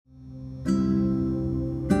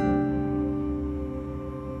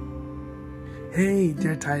Hey,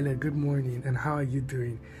 dear Tyler, good morning, and how are you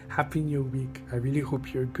doing? Happy New Week. I really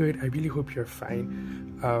hope you're good. I really hope you're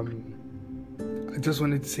fine. I just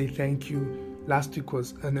wanted to say thank you. Last week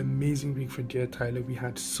was an amazing week for dear Tyler. We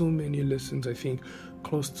had so many listens, I think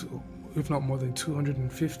close to, if not more than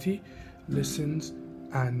 250 listens,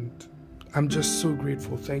 and I'm just so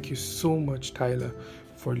grateful. Thank you so much, Tyler,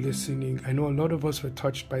 for listening. I know a lot of us were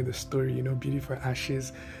touched by the story, Beauty for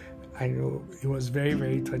Ashes. I know it was very,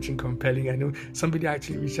 very touching, compelling. I know somebody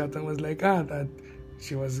actually reached out and was like, that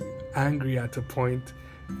she was angry at a point.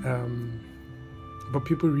 But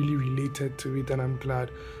people really related to it, and I'm glad.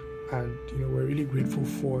 And, we're really grateful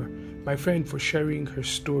for my friend for sharing her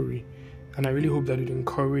story. And I really hope that it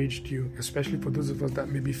encouraged you, especially for those of us that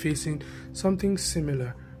may be facing something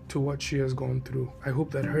similar to what she has gone through. I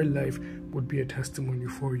hope that her life would be a testimony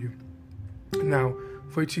for you. Now,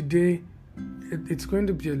 for today, it's going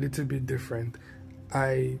to be a little bit different.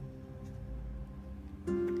 I've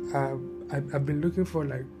been looking for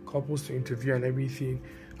couples to interview and everything.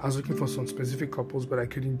 I was looking for some specific couples, but I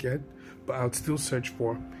couldn't get. But I'll still search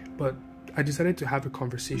for. But I decided to have a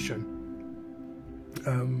conversation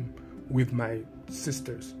with my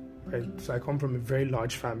sisters. Right, so I come from a very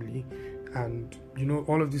large family, and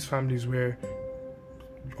all of these families where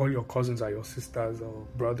all your cousins are your sisters or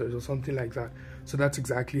brothers or something like that. So that's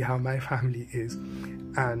exactly how my family is.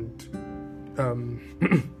 And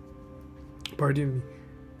pardon me.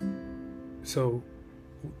 So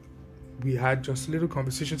we had just little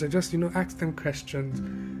conversations. I just asked them questions.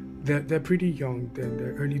 They're pretty young. They're in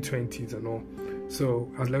their early 20s and all. So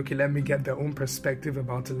I was like, okay, let me get their own perspective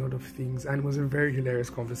about a lot of things. And it was a very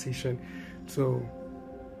hilarious conversation. So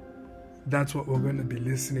that's what we're going to be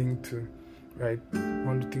listening to, right?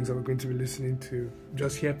 One of the things that we're going to be listening to,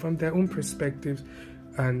 just hear from their own perspectives.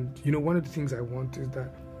 And, one of the things I want is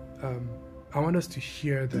that I want us to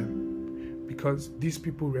hear them, because these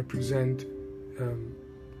people represent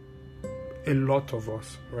a lot of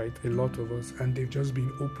us, right? A lot of us. And they've just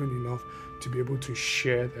been open enough to be able to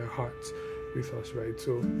share their hearts with us, right?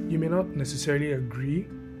 So you may not necessarily agree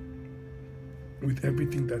with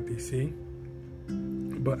everything that they say,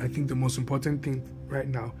 but I think the most important thing right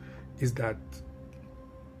now is that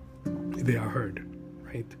they are heard,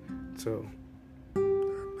 right? So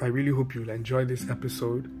I really hope you'll enjoy this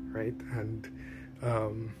episode, right? And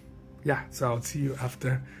so I'll see you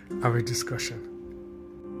after our discussion.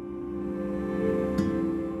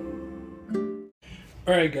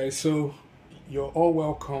 All right, guys, so you're all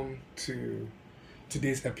welcome to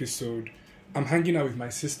today's episode. I'm hanging out with my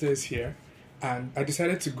sisters here, and I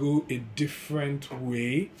decided to go a different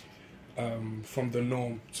way from the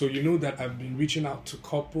norm. So that I've been reaching out to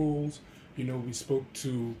couples. We spoke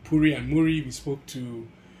to Puri and Muri, we spoke to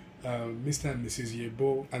Mr. and Mrs.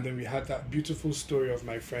 Yebo, and then we had that beautiful story of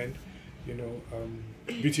my friend,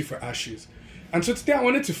 Beauty for Ashes. And so today I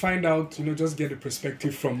wanted to find out, just get a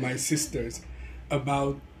perspective from my sisters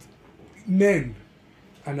about men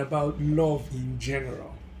and about love in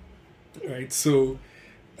general, right? So,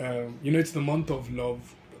 it's the month of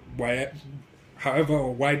love.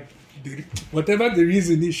 Whatever the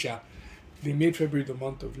reason is, they made February the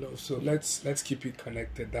month of love. So let's keep it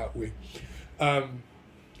connected that way.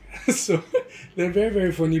 So they're very,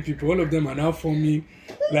 very funny people. All of them are now for me,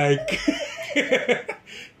 they're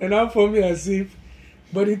now for me as if.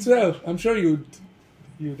 But it's well. I'm sure you'd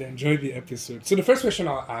enjoy the episode. So the first question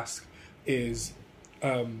I'll ask is,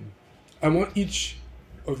 I want each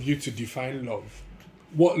of you to define love.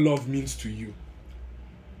 What love means to you.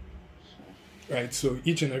 Right, so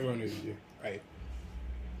each and every one of you, right?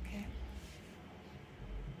 Okay.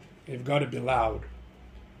 You've got to be loud.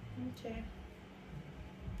 Okay.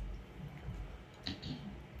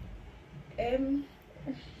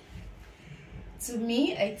 To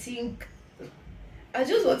me, I think I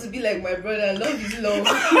just want to be like my brother. Love is love.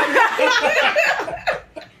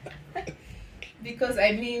 Because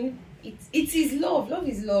it is love. Love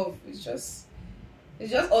is love. It's just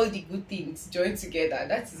all the good things joined together.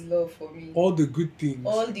 That is love for me. All the good things.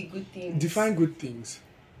 All the good things. Define good things.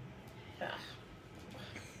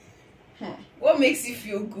 What makes you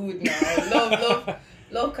feel good now?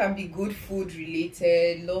 Love can be good food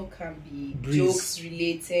related. Love can be jokes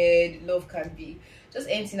related. Love can be just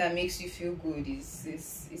anything that makes you feel good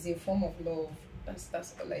is a form of love.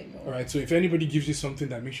 That's all I know. All right. So if anybody gives you something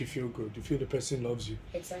that makes you feel good, you feel the person loves you.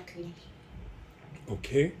 Exactly.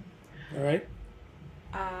 Okay. All right.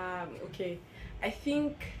 Okay. I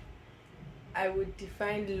think I would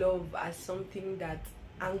define love as something that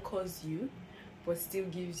anchors you, but still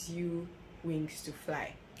gives you wings to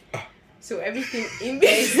fly. So everything in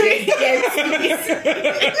between gets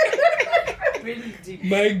really deep.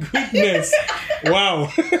 My goodness.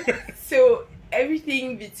 Wow. So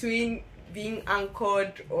everything between being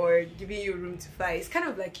anchored or giving you room to fly is kind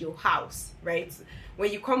of like your house, right?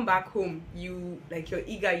 When you come back home, you like you're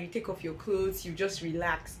eager, you take off your clothes, you just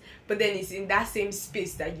relax. But then it's in that same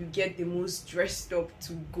space that you get the most dressed up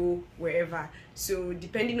to go wherever. So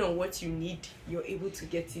depending on what you need, you're able to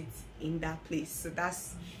get it in that place. So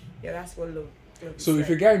that's what love is. So if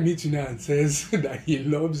a like. guy meets you now and says that he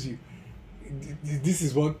loves you, this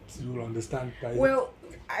is what you will understand by Well,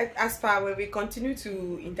 as far when we continue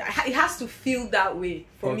to it has to feel that way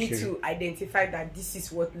for me Okay. to identify that this is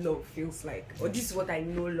what love feels like, or this is what I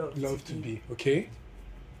know love to be. Okay?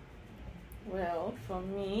 Well, for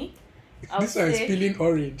me, This one is feeling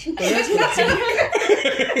orange. But let's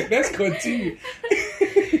continue. Let's continue.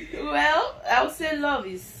 well, I would say love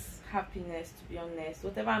is happiness, to be honest.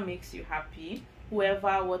 Whatever makes you happy,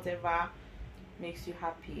 whatever makes you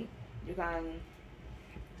happy, you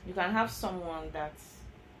can have someone that's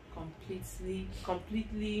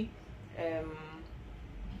completely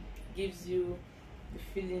gives you the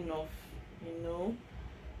feeling of,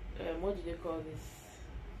 what do they call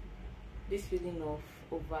this feeling of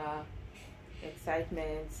over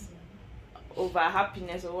excitement, over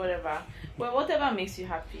happiness or whatever. Well, whatever makes you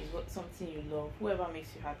happy is something you love. Whoever makes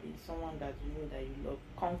you happy is someone that you know that you love.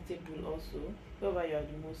 Comfortable also, whoever you are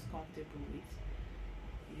the most comfortable with,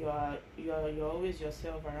 you're always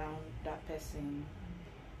yourself around that person,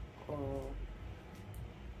 or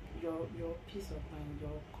your peace of mind,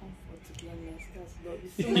 your comfort, to be honest. That's love.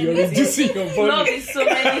 It's so many You're things. reducing your body. Love is so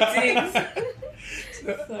many things.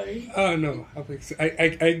 Sorry. Oh no,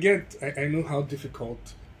 I know how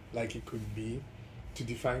difficult like it could be to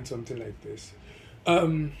define something like this. All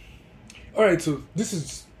right, so this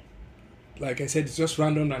is, like I said, it's just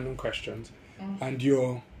random questions, and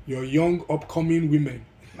your young upcoming women,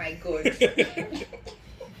 My God.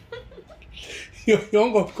 your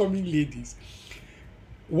young upcoming ladies.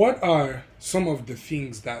 What are some of the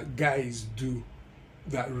things that guys do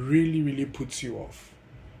that really puts you off?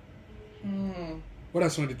 What are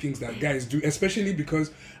some of the things that guys do, especially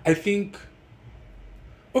because I think,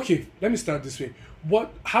 okay, let me start this way.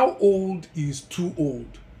 How old is too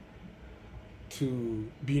old to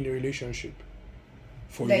be in a relationship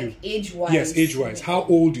for you? Like age-wise. Yes, age-wise. How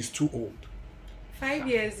old is too old? 5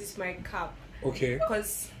 years is my cap, Okay.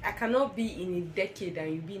 because I cannot be in a decade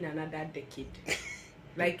and you be in another decade.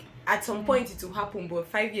 Like at some point it will happen, but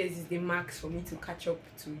 5 years is the max for me to catch up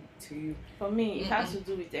to you. For me, it has to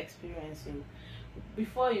do with experience. So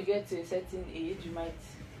before you get to a certain age, you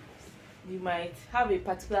might have a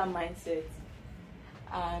particular mindset,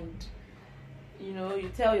 and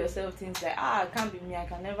you tell yourself things like, it can't be me, I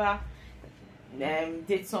can never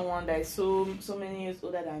date someone that is so many years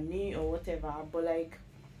older than me or whatever. But like,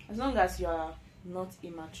 as long as you are not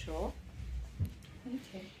immature,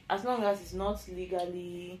 Okay. as long as it's not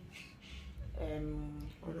legally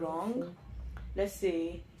wrong, let's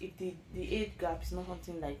say if the age gap is not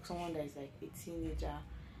something like someone that is like a teenager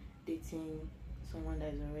dating someone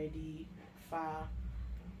that is already far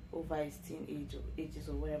over his ages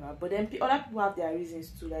or whatever. But then other people have their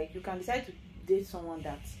reasons too. Like, you can decide to date someone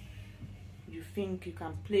that you think you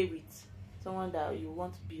can play with, someone that you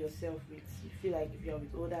want to be yourself with. You feel like if you're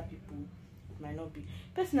with older people, it might not be.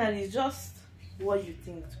 Personally, it's just what you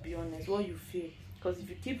think, to be honest, what you feel. Because if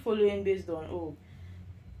you keep following based on,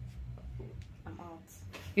 I'm out.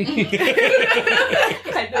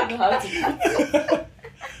 I don't know how to do it.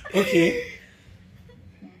 Okay.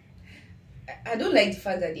 I don't like the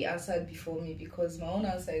fact that they answered before me, because my own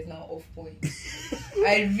answer is now off point.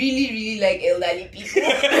 I really like elderly people.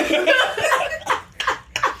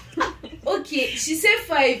 Okay, she said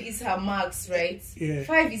 5 is her max, right? Yeah.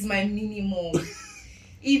 5 is my minimum.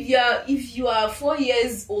 If you are 4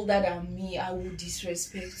 years older than me, I will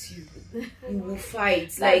disrespect you. We will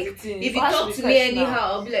fight. Like, the thing. if you It has to talk be to me personal. anyhow,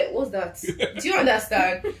 I'll be like, what's that? Do you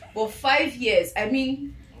understand? But 5 years, I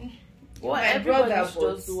mean, Well, my everybody brother, should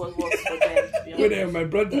but just do what works for them, to be Wait, honest. my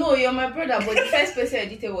brother. no, you're my brother, but the first person I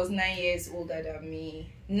dated was 9 years older than me.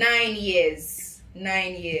 9 years.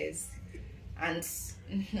 9 years. And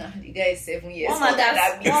the guy is 7 years older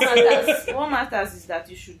than me. What matters is that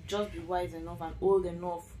you should just be wise enough and old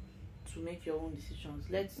enough to make your own decisions.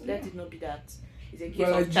 Let it not be that it's a case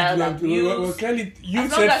Well, of child abuse. clearly, you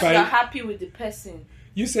As long said as you are 5. happy with the person.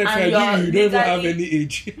 You said and 5. You don't even have legally- any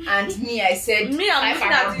age. And me, I said, Me, I'm 5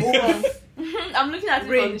 looking at and it above. from I'm looking at it from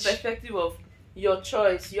the Range. perspective of your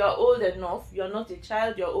choice. You're old enough. You're not a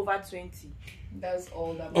child. You're over 20. That's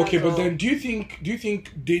all that Okay, matters. but then do you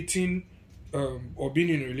think dating or being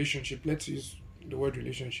in a relationship, let's use the word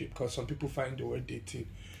relationship because some people find the word dating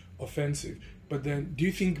offensive. But then, do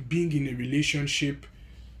you think being in a relationship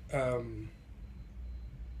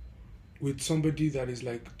with somebody that is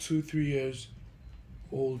like 2-3 years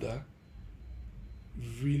older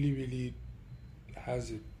really, really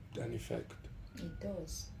has an effect? It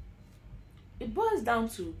does. It boils down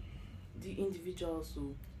to the individual.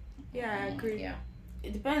 So Yeah, I agree. Yeah.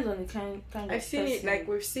 it depends on the kind of I've seen it, person. like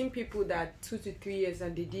we've seen people that 2 to 3 years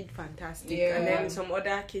and they did fantastic, Yeah. and then some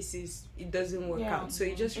other cases it doesn't work Yeah. out. So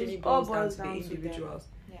it just really It all boils down boils to the down to them. individuals.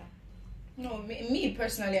 No, me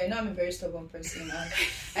personally, I know I'm a very stubborn person, and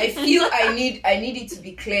I feel I need it to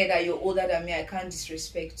be clear that you're older than me. I can't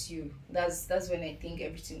disrespect you. That's when I think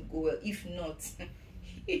everything go well. If not,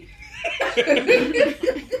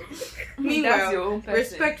 Meanwhile, That's your own person.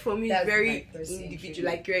 respect for me is That's very my person, individual. truly.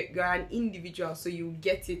 Like you're an individual, so you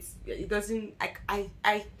get it. It doesn't like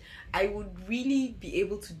I would really be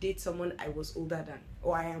able to date someone I was older than,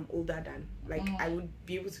 or I am older than. Like I would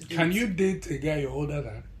be able to. Can you date a guy you're older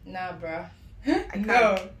than? nah, bruh. I can't.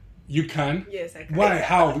 No. You can? Yes, I can. Why?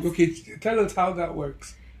 How? Okay, tell us how that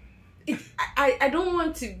works. I don't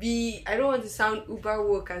want to sound uber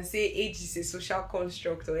woke and say age is a social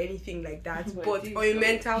construct or anything like that, But but it is or a so.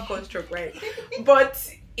 mental construct, right?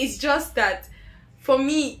 But it's just that for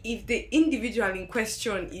me, if the individual in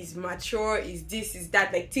question is mature, is this, is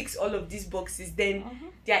that, like ticks all of these boxes, then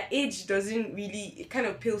their age doesn't really, it kind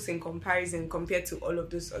of pales in comparison compared to all of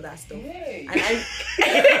those other stuff. Hey. And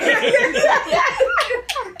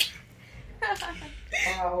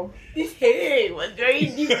Wow. hey, was very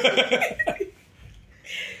deep.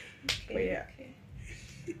 But yeah.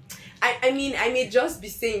 I mean, I may just be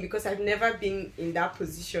saying because I've never been in that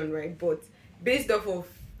position, right? But based off of,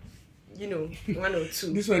 one or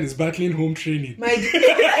two. This one is battling home training. My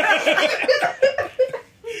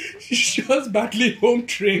She's just battling home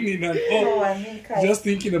training and all. No, I mean, Just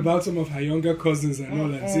thinking about some of her younger cousins and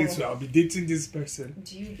all and saying, so I'll be dating this person.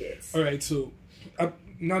 do you get? All right, so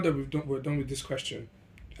now that we're done with this question,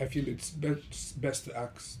 I feel it's best to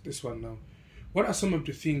ask this one now. What are some of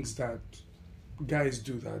the things that guys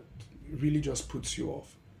do that really just puts you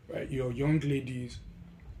off, right? Your young ladies,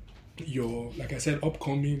 your, like I said,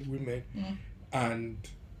 upcoming women, and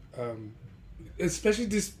especially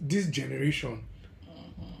this generation.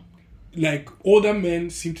 Like, older men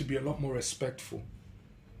seem to be a lot more respectful.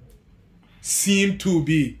 Seem to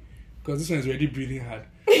be. Because this one is already breathing hard.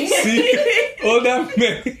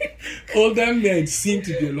 older men seem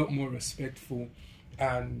to be a lot more respectful.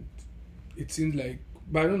 And it seems like,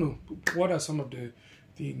 but I don't know, what are some of the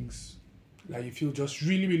things that you feel just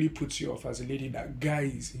really, really puts you off as a lady that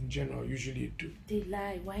guys in general usually do? They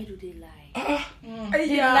lie. Why do they lie?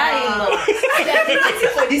 They lie a lot. I've been waiting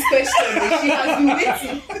for this question. She has been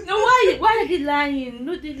waiting. No, why are they lying?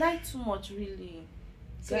 No, they lie too much, really.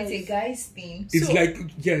 So it's a guy's thing. It's So- like,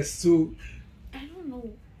 yes, so I don't know.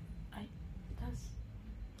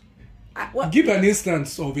 give an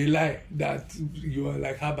instance of a lie that you are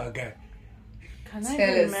like, have a guy. Can I Tell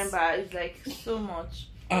even us. remember? It's like so much.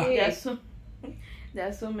 Ah. There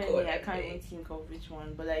are so many. God, I can't okay. even think of which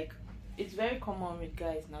one. But like, it's very common with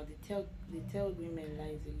guys now. They tell women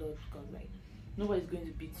lies a lot because like nobody's going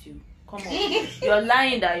to beat you. Come on, you're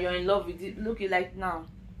lying that you're in love with it. Look, like now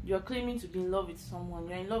you're claiming to be in love with someone.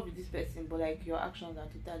 You're in love with this person, but like your actions are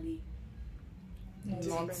totally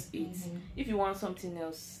not it. If you want something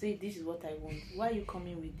else, say this is what I want. Why are you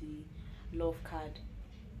coming with the love card?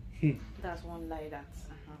 That's one lie.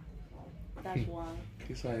 That's one.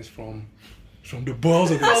 This one is from the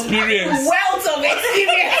balls of experience. Wealth of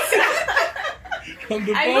experience. From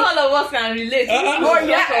the I know balls. all of us can relate. Oh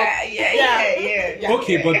yeah.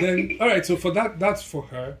 Okay, but then, all right. So for that's for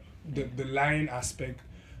her, the lying aspect.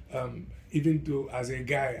 Even though as a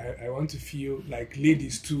guy, I want to feel like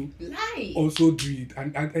ladies too Lie. also do it,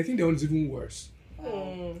 and I think that one's even worse.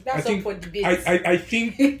 That's I up for debate. I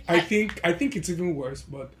think it's even worse,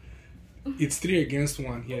 but it's 3 against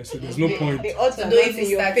 1 here, so there's no point. The odds are Don't not even in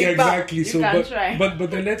your start. Yeah, favor. exactly. You So, can try.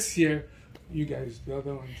 but then let's hear you guys. The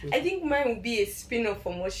other one. I think mine would be a spin-off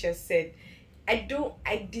from what she said.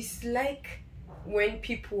 I dislike when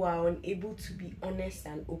people are unable to be honest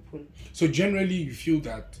and open. So generally, you feel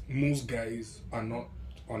that most guys are not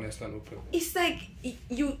honest and open. It's like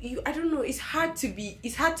you I don't know, it's hard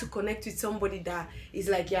to connect with somebody that is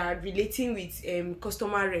like you're relating with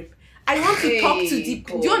customer rep. I want to talk to the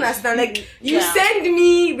God. do you understand? Like you Yeah. send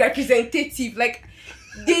me representative, like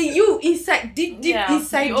you inside deep Yeah,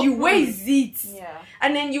 inside be you, open. where is it? Yeah.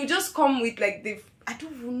 And then you just come with like I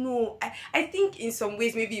don't even know. I think in some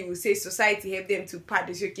ways maybe you will say society help them to pad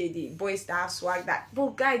this, okay, the boys that have swag that.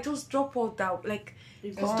 But guy, just drop all that. Like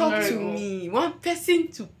It's just talk to vulnerable. me. One person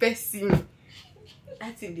to person.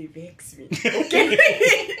 That thing they vex me.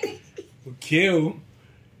 Okay. Okay. Oh.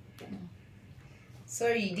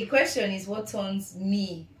 Sorry, the question is what turns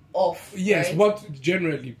me off. Yes, right? what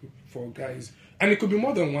generally for guys, and it could be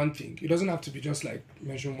more than one thing. It doesn't have to be just like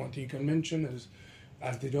mention one thing. You can mention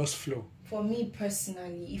as they just flow. For me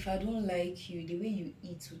personally, if I don't like you, the way you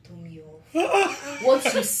eat will turn me off. What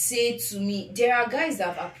you say to me, there are guys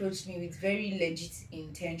that have approached me with very legit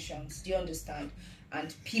intentions. Do you understand?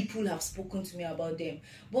 And people have spoken to me about them.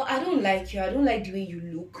 But I don't like you. I don't like the way you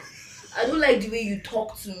look. I don't like the way you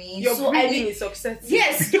talk to me. Your so breathing is upsetting.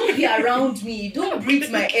 yes, don't be around me. Don't breathe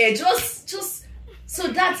my air. Just so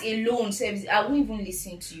that alone says I won't even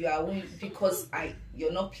listen to you. I won't because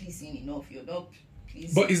you're not pleasing enough. You're not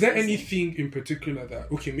pleasing. But is there anything in particular that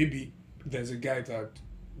maybe there's a guy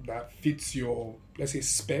that fits your, let's say,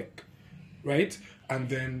 spec, right? And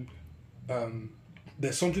then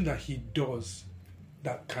there's something that he does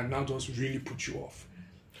that can now just really put you off.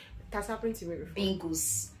 That's happened to me before.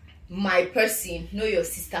 Bingos. My person, know your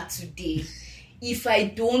sister today. If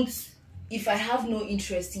I have no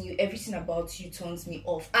interest in you, everything about you turns me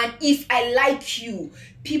off. And if I like you,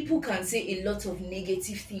 people can say a lot of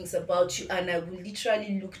negative things about you and I will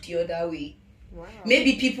literally look the other way. Wow.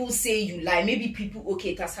 Maybe people say you lie. Maybe people,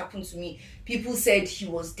 okay, it has happened to me. People said he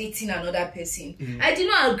was dating another person. Mm. I did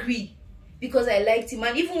not agree because I liked him.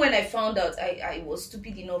 And even when I found out, I was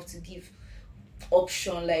stupid enough to give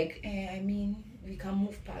option like, we can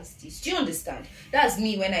move past this. Do you understand? That's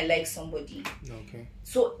me when I like somebody. Okay.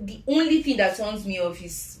 So the only thing that turns me off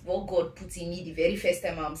is what God put in me the very first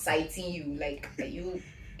time I'm citing you. Like, are you...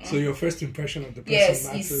 So your first impression of the person Yes,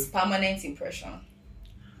 matters? it's permanent impression.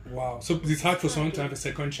 Wow. So it's hard for someone to have a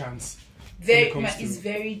second chance. It's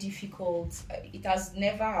very difficult. It has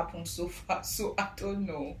never happened so far, so I don't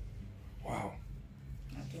know. Wow.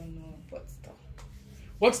 I don't know, but...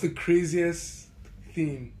 What's the craziest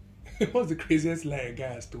thing? What's the craziest lie a guy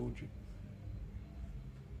has told you?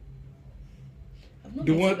 I've not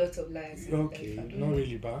The met one- a lot of lies. in Okay, life. I don't not know.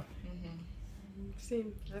 really bad.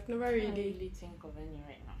 Same. I've never I don't really. really think of any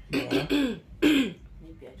right now. Yeah.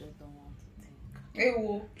 Maybe I just don't want to think. Hey,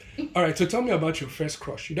 whoa. All right, so tell me about your first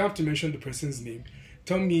crush. You don't have to mention the person's name.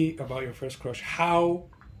 Tell me about your first crush. How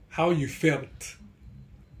you felt,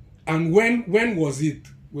 and when was it?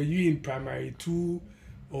 Were you in primary 2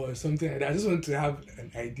 or something like that? I just want to have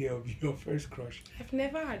an idea of your first crush. I've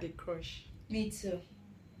never had a crush. Me too.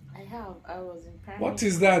 I was in primary. What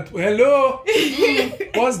is that? Hello?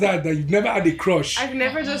 What's that you've never had a crush? I've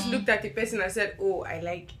never just looked at the person and said, "Oh, I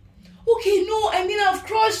like." Okay, no, I mean I've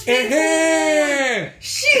crushed people. Hey!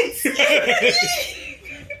 Shit!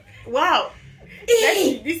 Wow.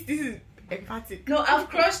 This is emphatic. No, I've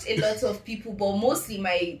crushed a lot of people, but mostly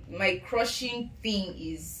my crushing thing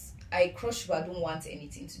is I crush but I don't want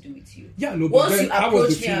anything to do with you. Yeah, no, but Once then you how was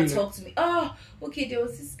approach the me and feeling? talk to me, okay, there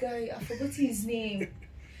was this guy, I've forgotten his name.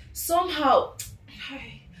 Somehow,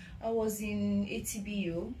 I was in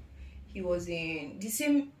ATBU, he was in the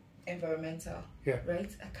same environmental, Yeah.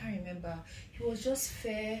 right? I can't remember. He was just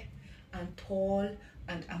fair and tall,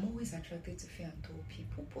 and I'm always attracted to fair and tall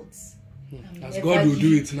people, but I'm As never God will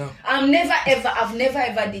do give- it now. I've never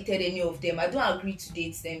ever dated any of them. I don't agree to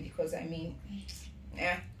date them because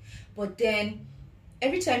yeah. But then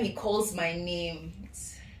every time he calls my name,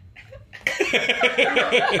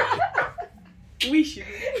 We should.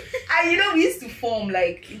 and we used to form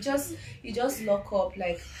like you just lock up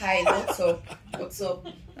like, hi, what's up?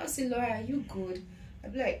 I'll say, Laura, are you good? I'll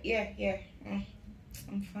be like, yeah,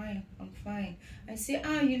 I'm fine. I say,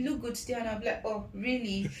 you look good today, and I'll be like, oh,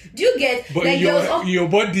 really? Do you get But like there was your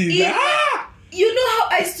body is like, You know how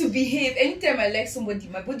I used to behave. Anytime I like somebody,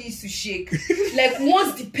 my body used to shake. Like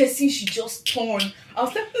once the person should just turn, I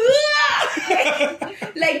was like,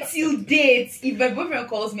 like till date. If my boyfriend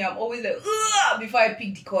calls me, I'm always like, before I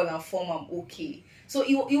pick the call and form, I'm okay. So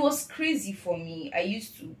it was crazy for me. I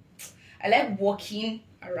like walking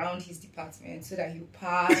around his department so that he'll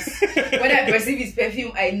pass. When I perceive his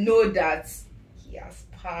perfume, I know that he has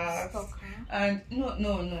passed. And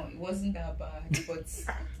no, it wasn't that bad, but.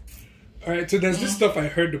 all right, so there's this stuff I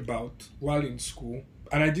heard about while in school,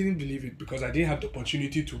 and I didn't believe it because I didn't have the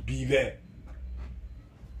opportunity to be there.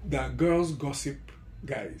 That girls gossip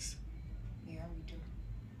guys. Yeah, we do.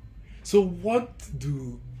 So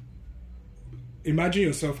imagine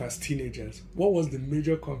yourself as teenagers. What was the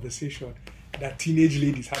major conversation that teenage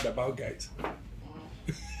ladies had about guys?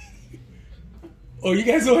 Oh, you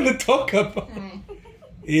guys want to talk about?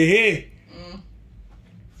 Hey.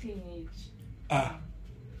 Teenage.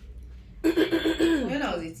 When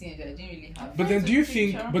I was a teenager, I didn't really have. But then That's do you a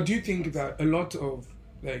teacher. think that a lot of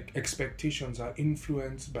like expectations are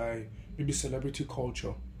influenced by maybe celebrity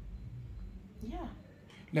culture. Yeah.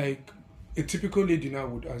 Like a typical lady now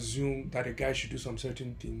would assume that a guy should do some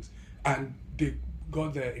certain things, and they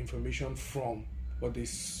got their information from what they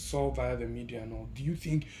saw via the media and all. Do you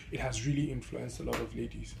think it has really influenced a lot of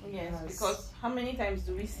ladies? Yes, Yes. because how many times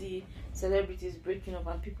do we see celebrities breaking up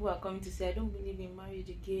and people are coming to say, I don't believe in marriage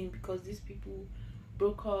again because these people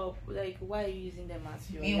broke up? Like, why are you using them as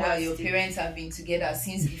your Meanwhile, your yardstick? parents have been together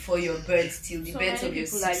since before your birth till the So birth many of your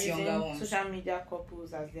people are 6 younger using ones. social media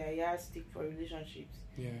couples as their yardstick for relationships.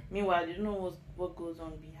 Yeah. Meanwhile, they don't know what goes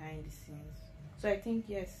on behind the scenes. So I think,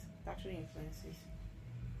 yes, it actually influences.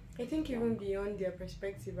 I think even beyond their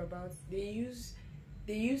perspective about they use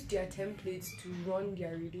their templates to run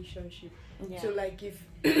their relationship. Yeah. So like if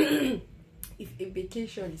if a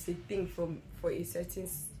vacation is a thing for a certain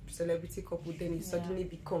celebrity couple, then it suddenly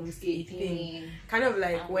becomes a thing. Kind of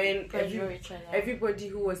like when pressure each other. everybody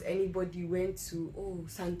who was anybody went to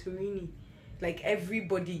Santorini. Like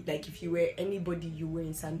everybody, like if you were anybody, you were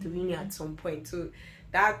in Santorini at some point. So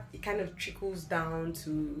that it kind of trickles down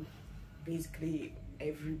to basically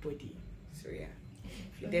everybody. So yeah,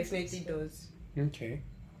 it definitely does. Okay.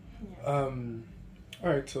 Yeah. All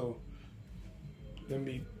right. So let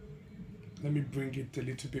me bring it a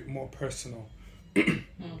little bit more personal.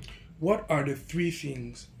 What are the 3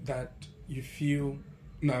 things that you feel?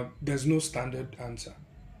 Now, there's no standard answer,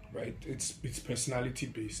 right? It's personality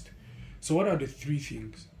based. So, what are the 3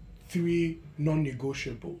 things, 3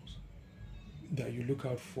 non-negotiables that you look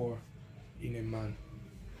out for in a man?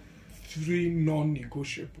 3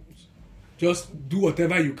 non-negotiables. Just do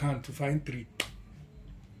whatever you can to find 3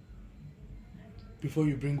 before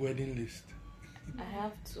you bring wedding list. I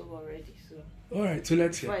have 2 already, so All right, so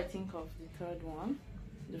let's before hear. I think of the 3rd one,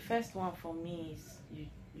 the first one for me is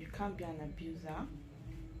you can't be an abuser.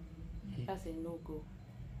 That's a no-go,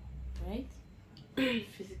 right?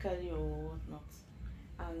 Physically or whatnot.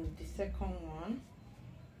 And the second one,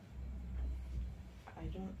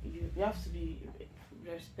 you have to be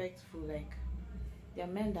respectful. Like, there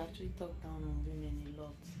are men that actually talk down on women a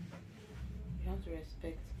lot. You have to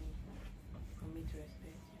respect me for me to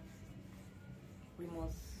respect you.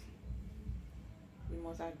 We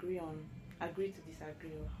must agree to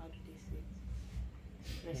disagree, or how do they say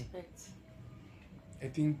it? Respect. I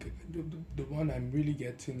think the one I'm really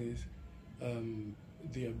getting is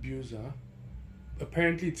the abuser.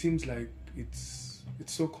 Apparently, it seems like it's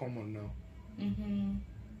so common now. Mm-hmm.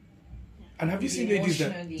 And have you seen ladies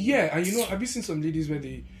that? Emotionally. Yeah, and have you seen some ladies where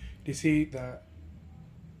they say that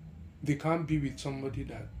they can't be with somebody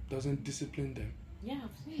that doesn't discipline them? Yeah,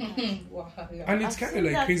 I've seen that. Wow. And it's I've kind seen of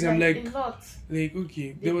like that, crazy. I'm like, a lot.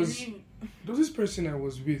 okay, They there was believe- this person I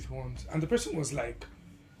was with once, and the person was like,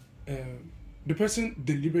 the person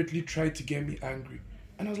deliberately tried to get me angry,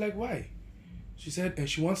 and I was like, why? She said, and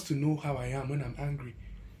she wants to know how I am when I'm angry.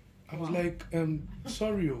 I was Wow. like,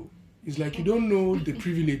 sorry, it's like you don't know the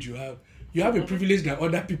privilege you have. You have a privilege that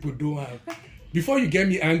other people don't have. Before you get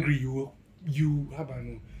me angry, you have a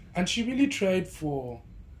no. And she really tried for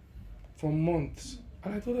months,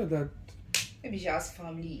 and I told her that. Maybe she has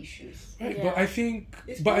family issues. Right, Yeah. but I think,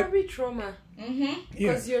 It's but probably trauma Mm-hmm. yeah,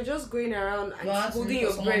 because you're just going around and You want to holding look your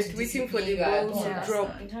for someone breath, to waiting for the discipline you, I balls don't to drop.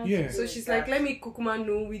 understand. Yeah. So she's like, let me kukuma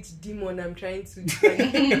know which demon I'm trying to.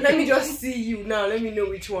 Like, let me just see you now. Let me know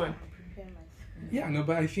which one. Prepare myself. yeah, no,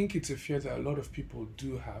 but I think it's a fear that a lot of people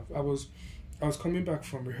do have. I was coming back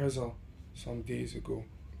from rehearsal some days ago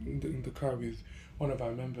in the car with one of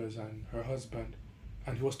our members and her husband,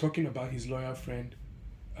 and he was talking about his lawyer friend,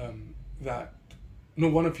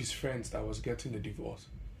 one of his friends that was getting a divorce,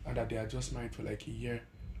 and that they are just married for like a year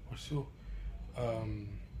or so. I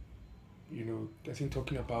think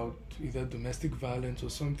talking about either domestic violence or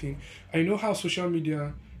something. I know how social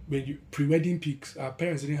media, when you pre-wedding pics, our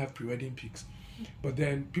parents didn't have pre-wedding pics, but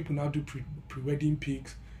then people now do pre-wedding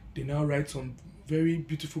pics. They now write some very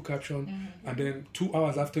beautiful caption, and then 2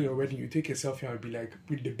 hours after your wedding, you take a selfie and be like,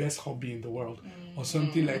 with the best hobby in the world, or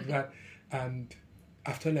something like that. And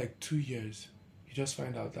after like 2 years, you just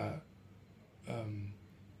find out that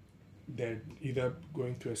they're either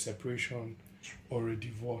going through a separation or a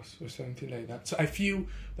divorce or something like that. So I feel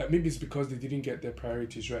that maybe it's because they didn't get their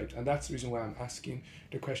priorities right, and that's the reason why I'm asking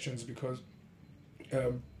the questions, because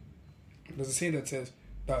there's a saying that says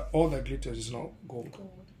that all that glitters is not gold.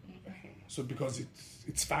 So because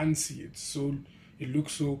it's fancy, it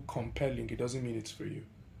looks so compelling, it doesn't mean it's for you.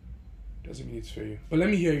 But let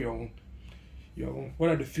me hear your own. What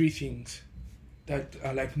are the 3 things that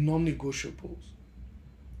are like non-negotiables?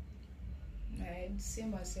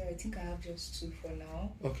 Same as I think I have just 2 for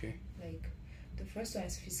now. Okay. Like, The first one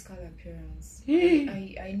is physical appearance. Hmm.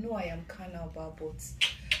 I know I am carnal,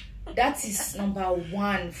 but that is number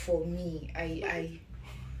one for me. I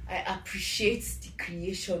appreciate the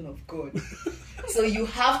creation of God. So you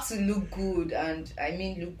have to look good, and I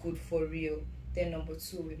mean look good for real. Then number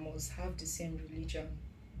two, we must have the same religion.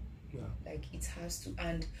 Yeah. Like it has to,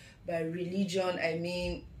 and by religion I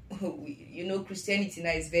mean Christianity now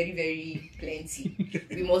is very, very plenty.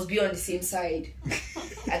 We must be on the same side.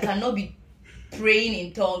 I cannot be praying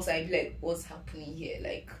in tongues and be like, what's happening here?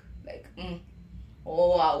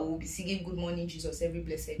 Or I will be singing Good Morning Jesus every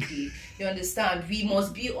blessed day. You understand? We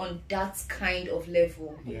must be on that kind of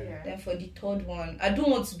level. Yeah. Then for the third one, I don't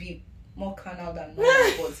want to be more carnal than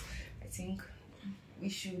normal, but I think we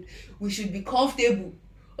should be comfortable,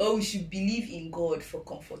 or we should believe in God for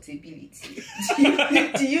comfortability.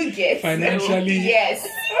 Do you get? Financially. Yes.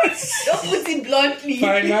 Don't put it bluntly.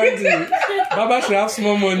 Financially. Baba should have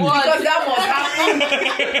small money. Because that must happen.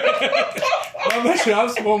 Baba should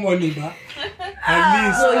have small money, ba. At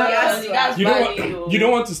least. So yes, that's You valid,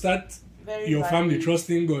 don't want to start Very your valid. family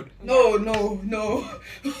trusting God. No.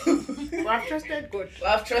 But I've trusted God.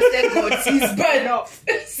 I've trusted God since birth.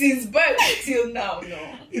 Since birth till now.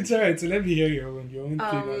 No. It's alright. So let me hear your own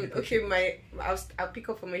take on it. Okay, I'll pick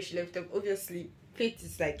up from where she left off. Obviously, faith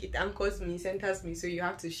is like it anchors me, centers me, so you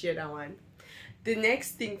have to share that one. The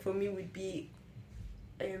next thing for me would be,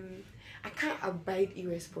 I can't abide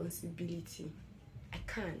irresponsibility. I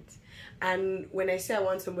can't. And when I say I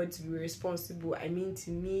want somebody to be responsible, I mean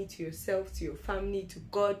to me, to yourself, to your family, to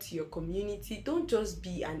God, to your community. Don't just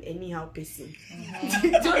be an anyhow person. Do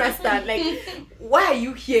you understand? Like, why are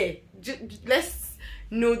you here? Let's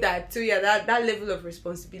know that. So yeah, that level of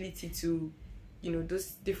responsibility to,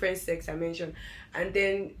 those different sects I mentioned. And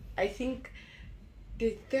then I think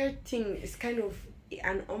the third thing is kind of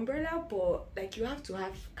an umbrella, but like you have to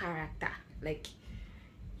have character. Like,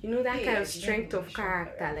 that kind of strength of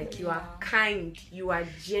character, like you are kind, you are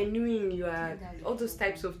genuine, you are all those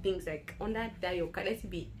types of things, like under that your let it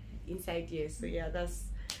be inside here. So yeah, that's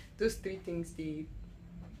those three things.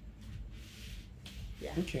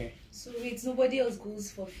 Okay. So wait, nobody else goes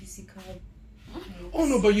for physical. Oh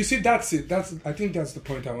no, but you see, that's it. I think that's the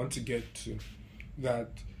point I want to get to. That,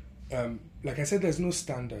 like I said, there's no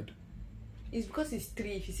standard. It's because it's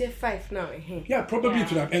 3. If you say 5 now, Yeah, probably it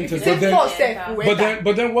would have entered. If you say 4,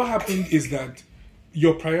 But then what happened is that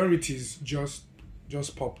your priorities just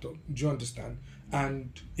popped up. Do you understand?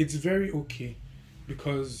 And it's very okay,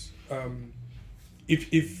 because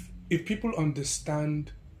if people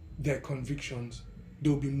understand their convictions,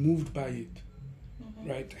 they'll be moved by it,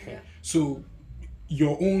 right? Yeah. So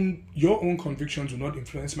your own convictions will not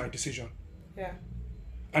influence my decision. Yeah.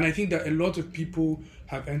 And I think that a lot of people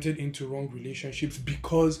have entered into wrong relationships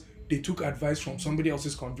because they took advice from somebody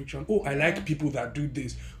else's conviction. Oh, I like people that do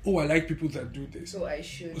this. Oh, I like people that do this. So I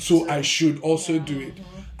should. So I should also do it.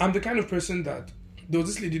 I'm the kind of person that, there was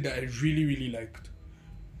this lady that I really, really liked.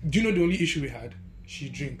 Do you know the only issue we had? She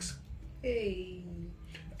drinks. Hey.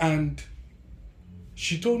 And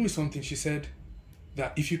she told me something. She said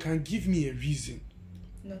that if you can give me a reason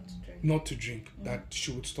not to drink, that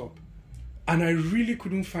she would stop. And I really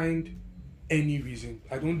couldn't find any reason.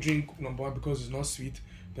 I don't drink, number one, because it's not sweet.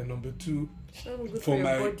 Then number two, for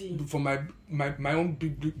my own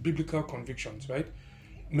biblical convictions, right?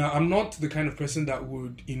 Now, I'm not the kind of person that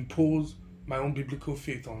would impose my own biblical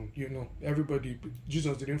faith on, everybody.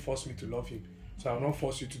 Jesus didn't force me to love him. So I will not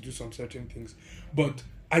force you to do some certain things. But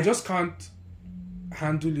I just can't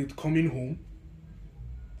handle it coming home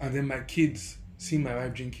and then my kids seeing my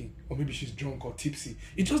wife drinking, or maybe she's drunk or tipsy.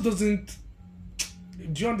 It just doesn't,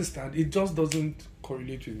 do you understand? It just doesn't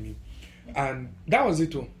correlate with me. And that was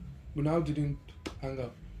it all. We now didn't hang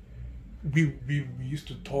out. We used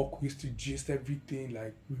to talk, we used to gist everything,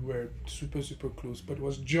 like we were super, super close, but it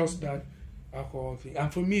was just that alcohol thing.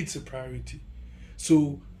 And for me, it's a priority.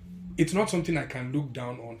 So it's not something I can look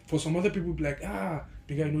down on. For some other people, be like,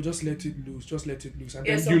 just let it loose. And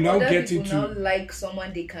then you now get into now like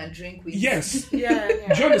someone they can drink with. Yes. Yeah.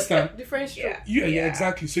 Do you understand? Different stroke. Yeah,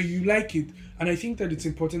 exactly. So you like it. And I think that it's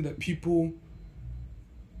important that people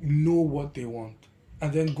know what they want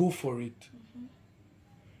and then go for it. Mm-hmm.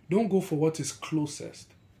 Don't go for what is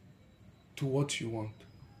closest to what you want.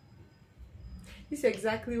 This is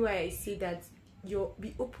exactly why I say that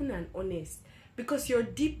be open and honest. Because you're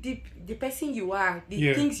deep, the person you are,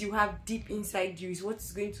 the things you have deep inside you is what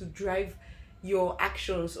is going to drive your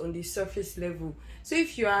actions on the surface level. So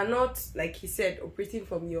if you are not, like he said, operating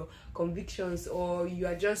from your convictions, or you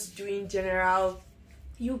are just doing general,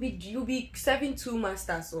 you'll be serving two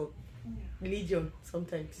masters or religion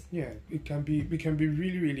sometimes. Yeah, it can be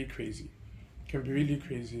really, really crazy. can be really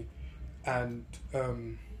crazy. And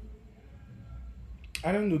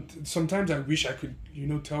I don't know, sometimes I wish I could,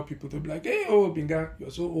 tell people to be like, hey, oh, Binga, you're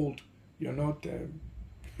so old. You're not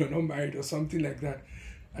married or something like that.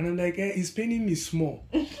 And I'm like, it's paining me small.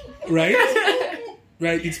 Right?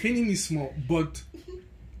 Right? It's paining me small. But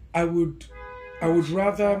I would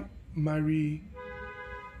rather marry,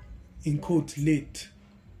 in quote, late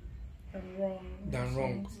than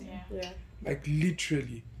wrong. Yeah. Like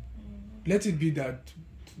literally. Let it be that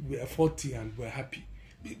we're 40 and we're happy.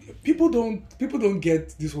 People don't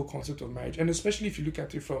get this whole concept of marriage, and especially if you look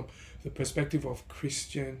at it from the perspective of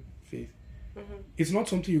Christian faith. It's not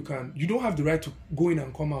something you don't have the right to go in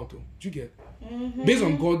and come out. Do you get? Based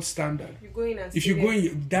on God's standard. You go in and if you go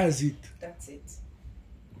in, that's it. That's it.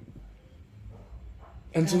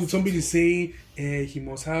 And so somebody saying he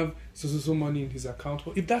must have so money in his account.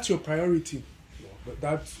 Well, if that's your priority, but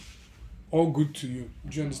that's all good to you.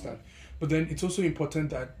 Do you understand? But then it's also important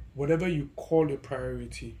that whatever you call a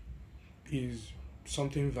priority is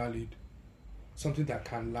something valid, something that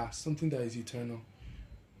can last, something that is eternal.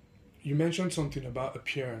 You mentioned something about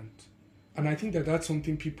appearance, and I think that that's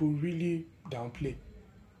something people really downplay,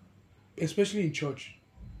 especially in church.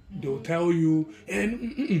 They'll tell you,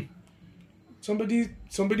 and somebody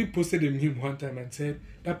posted a meme one time and said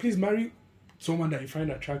that please marry someone that you find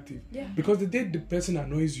attractive. Yeah. Because the day the person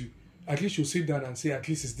annoys you, at least you'll sit down and say, at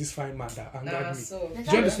least it's this fine man that angered me. So. Do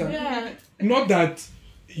you understand? Yeah. Not that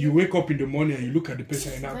you wake up in the morning and you look at the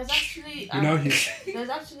person and now There's actually there's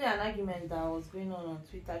actually an argument that was going on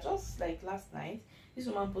Twitter just like last night. This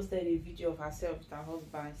woman posted a video of herself with her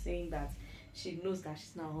husband saying that she knows that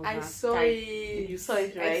she's not her I husband's saw type. it. You saw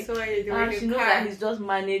it, right? I saw it. And she knows that he's just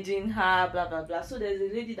managing her, blah blah blah. So there's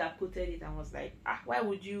a lady that quoted it and was like, why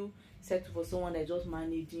would you settle for someone that's just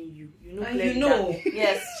managing you? You know clearly that,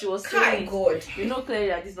 yes, she was saying God. You know clearly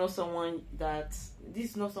that this is not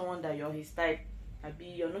someone that you're his type.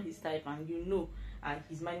 You're not his type, and and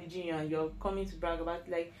he's managing you, and you're coming to brag about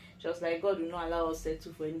it. Like, she was like, God will not allow us to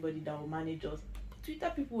settle for anybody that will manage us. But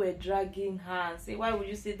Twitter people were dragging her and say, why would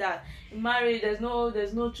you say that? In marriage, there's no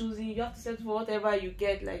choosing. You have to settle for whatever you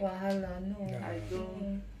get. Like, Wahala, no. I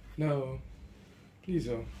don't. no, please.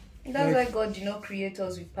 That's why God did not create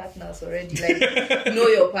us with partners already. Like, know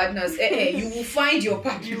your partners. You will find your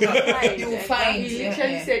partner. You will find. He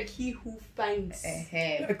literally said, "He who finds."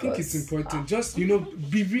 I think it's important. Just be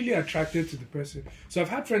really attracted to the person. So I've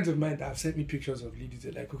had friends of mine that have sent me pictures of ladies.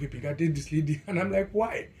 They're like, "Okay, Pig, I date this lady," and I'm like,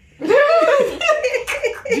 "Why?"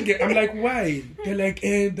 I'm like, "Why?" They're like,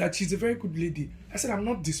 "That she's a very good lady." I said, "I'm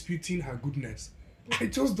not disputing her goodness. I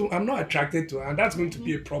just don't. I'm not attracted to her, and that's going to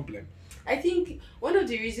be a problem." I think one of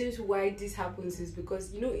the reasons why this happens is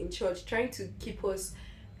because, in church, trying to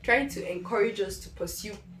encourage us to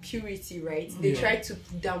pursue purity, right? They try to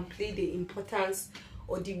downplay the importance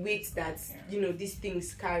or the weight that, these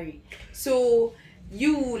things carry. So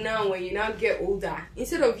you now, when you now get older,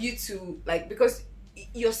 instead of you to, because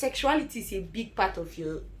your sexuality is a big part of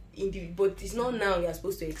your individual, but it's not now you're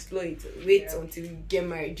supposed to explore it. Wait until you get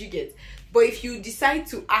married, you get. But if you decide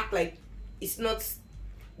to act like it's not,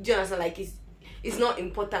 do you understand? Like it's not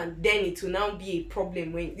important, then it will now be a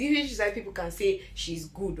problem when this is why people can say she's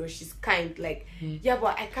good or she's kind. Like,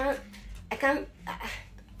 but I can't.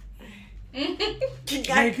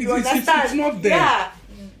 You understand? It's not there. Yeah.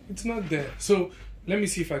 It's not there. So let me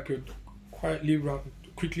see if I could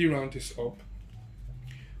quickly round this up.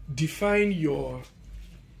 Define your.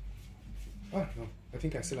 Oh no, I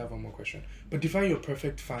think I still have one more question. But define your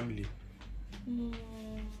perfect family.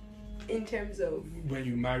 In terms of when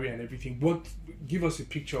you marry and everything, give us a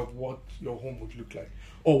picture of what your home would look like,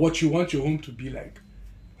 or what you want your home to be like,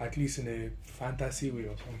 at least in a fantasy way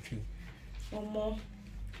or something. Momo.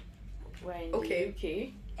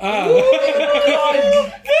 Okay.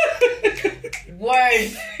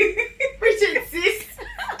 Word. Richard, sis.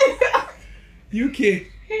 UK.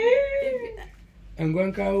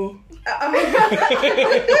 Angwankao.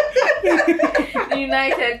 The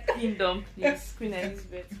United Kingdom, please. Queen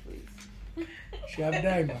Elizabeth, please. She have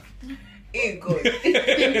died, man. Hey, God.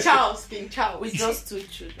 King Charles. With just 2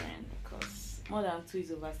 children, because more than 2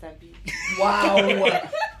 is overstabbing. Wow.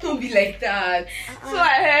 Don't be like that. So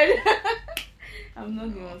I heard. I'm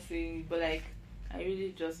not the one saying it, but I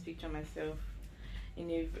really just picture myself in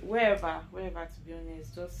wherever to be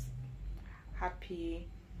honest, just happy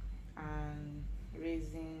and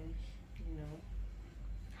raising,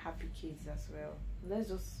 happy kids as well.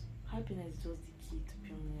 Happiness is just the key, to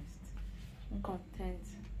be honest. Content.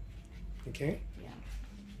 Okay. Yeah.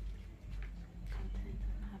 Content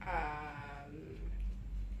and happy.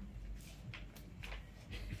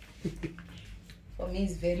 For me,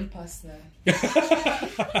 it's very personal.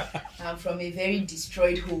 I'm from a very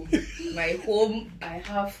destroyed home. My home, I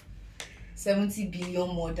have 70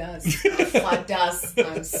 billion mothers, and fathers,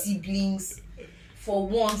 and siblings. For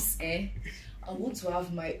once, I want to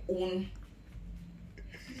have my own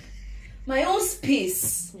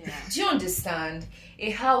space. Yeah. Do you understand? A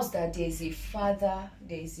house that there is a father,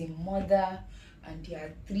 there is a mother, and there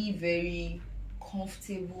are three very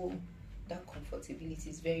comfortable. That comfortability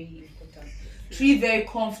is very important. Three very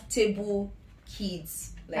comfortable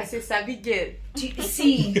kids. Like, As a sabi girl.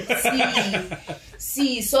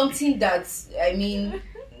 see something that, I mean,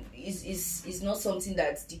 is not something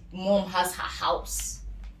that the mom has her house,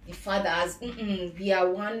 the father has. We are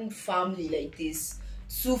one family like this,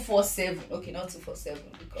 247. Okay, not 247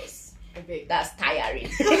 because that's tiring.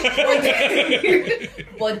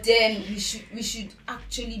 But then we should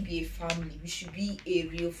actually be a family. We should be a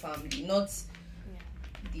real family, not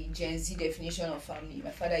the Gen Z definition of family.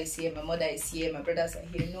 My father is here, my mother is here, my brothers are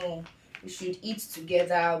here. No, we should eat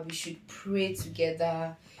together, we should pray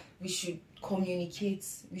together, we should communicate.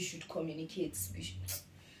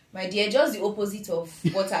 My dear, just the opposite of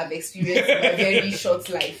what I've experienced in my very short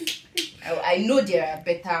life. I know there are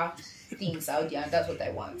better things out there, and that's what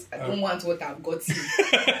I want. I don't want what I've got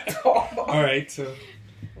here. All right, so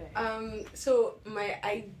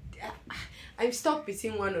I'm stuck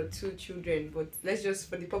between 1 or 2 children, but let's just,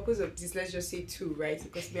 for the purpose of this, let's just say 2, right?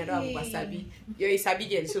 Because me, I don't have wasabi. You're a sabi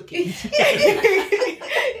girl, it's okay.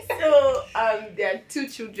 So there are 2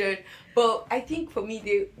 children, but I think for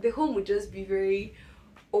me, the home would just be very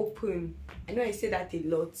open. I know I say that a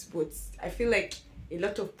lot, but I feel like a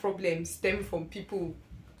lot of problems stem from people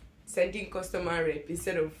sending customer rep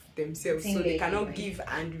instead of themselves, so they cannot give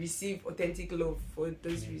and receive authentic love for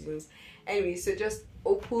those reasons. Anyway, so just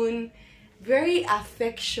open, very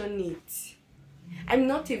affectionate. I'm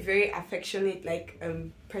not a very affectionate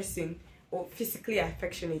person, or physically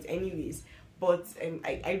affectionate anyways, but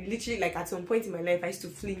I literally, like, at some point in my life I used to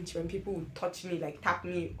flinch when people would touch me, like tap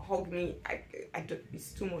me, hug me. I don't,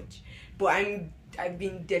 it's too much. But I've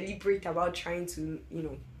been deliberate about trying to,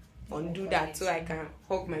 undo that so I can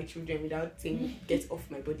hug my children without saying get off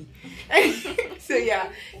my body. So yeah,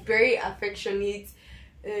 very affectionate,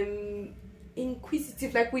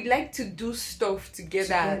 inquisitive. Like, we like to do stuff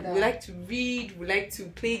together. We like to read, we like to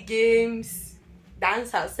play games,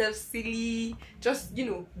 dance ourselves silly, just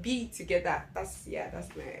be together. That's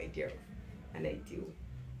my idea of an ideal.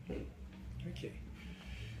 okay,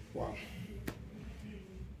 wow.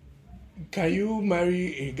 Can you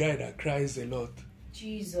marry a guy that cries a lot?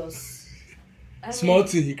 Jesus. Small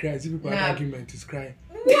thing, he cries. If people have Nah. argument, he's crying.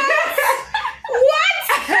 What?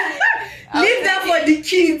 Leave that for the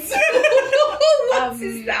kids. What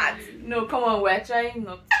is that? No, come on, we're trying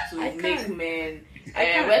not to I make can't. men.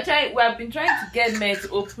 I can't. We have been trying to get men to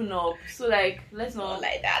open up. So, like, let's not. Not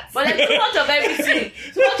like that. But like, too much of everything.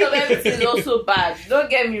 Too much of everything is also bad. Don't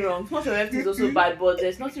get me wrong. Too much of everything is also bad. But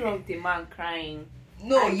there's nothing wrong with a man crying.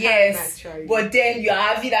 No, I can't yes, naturally. but then you're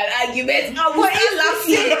having an argument. I was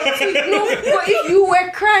laughing. No, but if you were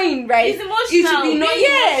crying, right? It's emotional. It should be not. Being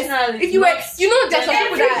Yes. emotional is If you were, not- there's some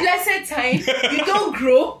people Every that. blessed time, you don't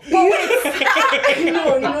grow. No.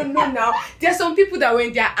 Now there's some people that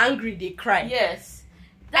when they're angry they cry. Yes.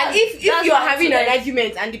 And if That's you're not having to, an like,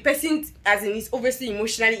 argument and the person, as in, is obviously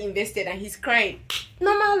emotionally invested and he's crying,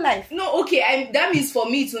 normal life. No, okay, that means for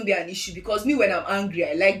me it won't be an issue, because me, when I'm angry,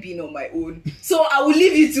 I like being on my own. So I will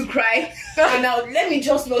leave you to cry, and let me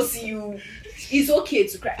just not see you. It's okay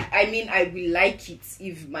to cry. I mean, I will like it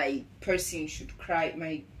if my person should cry.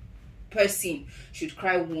 My person should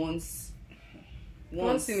cry once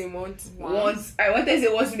Once in a month. Once. I wanted to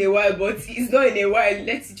say once in a while, but it's not in a while.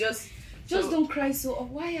 Let's just don't cry. So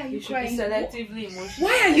why are you You should crying? be selectively emotional.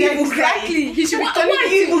 Why are you even Exactly. crying? He should be Why turning are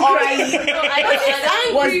you even it on. crying? No, I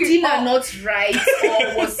Was angry dinner or- not right,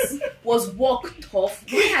 or was work tough?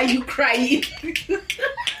 Why are you crying?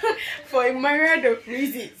 For a myriad of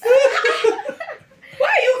reasons. Why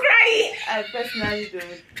are you crying? I personally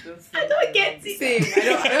don't see I don't get it. Same.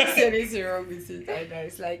 I don't see anything wrong with it either.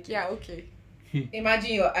 It's like, yeah, okay.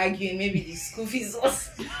 Imagine you're arguing. Maybe the school fees was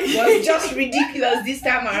just ridiculous this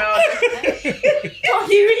time around. Oh,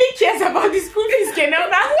 he really cares about the school fees,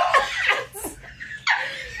 Kenana.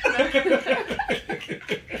 I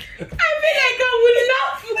feel like I would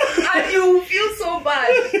laugh and you will feel so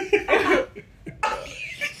bad.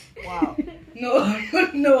 Wow. No.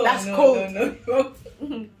 That's no, cold. No.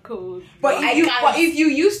 cold. But I can't. but if you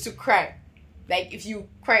used to cry, like if you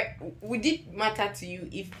cry, would it matter to you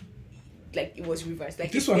if like it was reversed.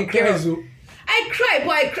 Like This if one a girl- cries, though. I cry,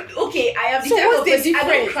 but okay, I have the So type what's of the person, I don't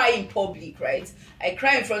difference? cry in public, right? I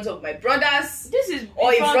cry in front of my brothers This is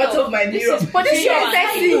or in front of my mirror. But this is your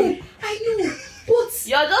person. I know, but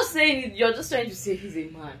You're just saying it. You're just trying to say he's a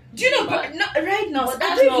man. do you know, Man. no, right now, But I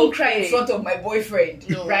that's don't even not cry in okay. front of my boyfriend,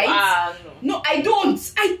 No, right? no. No, I don't.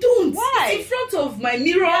 Why? It's in front of my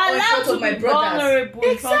mirror You're or in allowed front to of my be brothers. vulnerable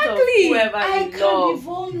in front of Exactly. whoever I you can love. be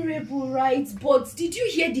vulnerable, right? But did you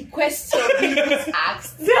hear the question we was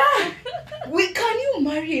asked? Can you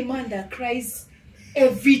marry a man that cries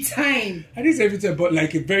every time? I think it's every time, but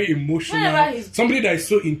like a very emotional, Whenever he's- somebody that is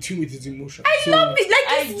so in tune with his emotions. I love it. Like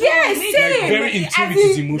I it's, do. yes, Like, same. Like very in tune As with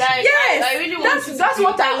his in, emotions. Like, Yes, I really want that's- you to that's be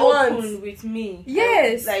what I open want. with me.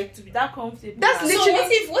 Yes. Like to be that comfortable. That's that- So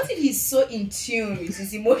literally- what if he's so in tune with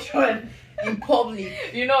his emotion in public?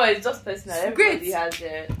 You know, it's just personal. It's Everybody great. has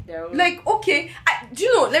their own. like okay, do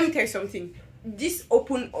you know? Let me tell you something. This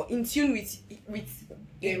open or in tune with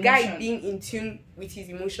a guy Emotion. being in tune with his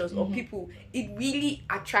emotions or people, it really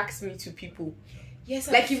attracts me to people. Yes,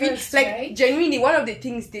 Like at if it, first, like right? genuinely, one of the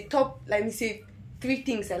things the top, let me say, 3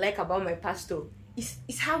 things I like about my pastor is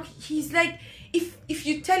how he's like. If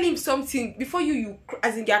you tell him something before you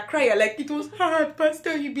as in you're crying, like it was hard,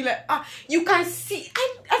 pastor, you be like you can see.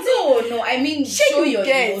 No, I mean Sure show you your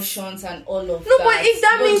get. emotions and all of that. No, but if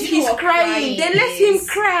that But means do you know he's what crying, then let him is?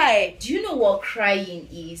 cry. Do you know what crying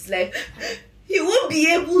is? Like he won't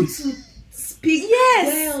be able to speak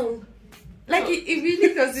Yes. well. Like it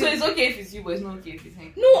really doesn't. so it's okay if it's you, but it's not okay if it's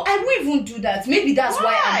him. No, I won't even do that. Maybe that's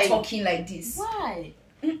why Why? I'm talking like this. Why?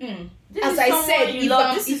 Mm-mm. This As is I someone said, you if love.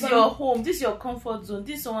 I'm- This is if your I'm- home. This is your comfort zone.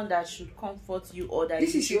 This is someone that should comfort you, or that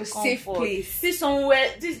This you is your should safe comfort. place. This is somewhere.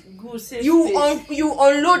 This good safe you place. you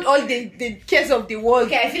unload all the cares of the world.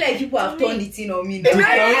 Okay, I feel like people have turned it in on me. To now.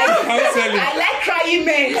 counseling. I like crying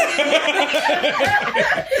men.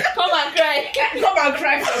 Come and cry. Come and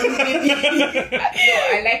cry for me, baby. No,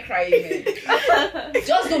 I like crying men.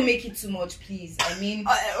 Just don't make it too much, please. I mean,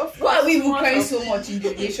 why are we even crying so much in the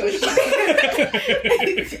relationship?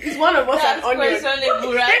 It's one of us That's an onion.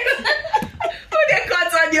 questionable, right? Who they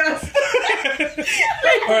cut onions?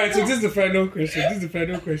 All right, so this is the final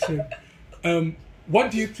question.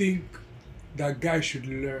 What do you think that guys should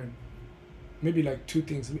learn? Maybe like 2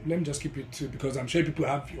 things. Let me just keep it 2 because I'm sure people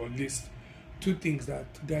have your list. 2 things that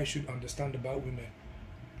guys should understand about women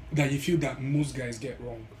that you feel that most guys get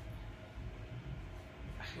wrong.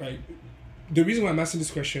 Right? The reason why I'm asking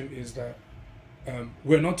this question is that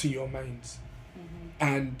we're not in your minds.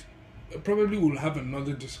 And probably we'll have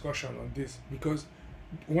another discussion on this because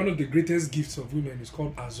one of the greatest gifts of women is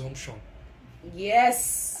called assumption.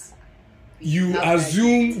 Yes. You Have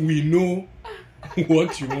assume we know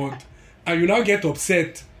what you want, and you now get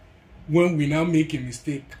upset when we now make a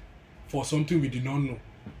mistake for something we did not know.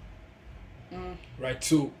 Right?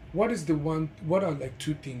 So, what are like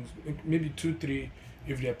 2 things, maybe 2, 3,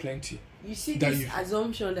 if there are plenty? You see That this you-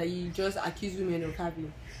 assumption that you just accuse women of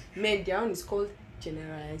having. Men, their own is called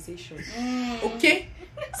generalization. Okay?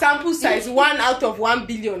 Sample size 1 out of 1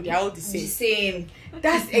 billion, they're all the The same. same.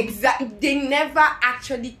 That's exact. They never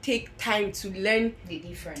actually take time to learn. The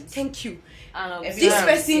difference. Thank you. And This This Yeah.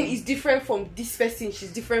 person is different from this person.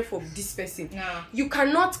 She's different from this person. Nah. You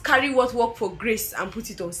cannot carry what worked for Grace and put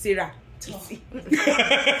it on Sarah.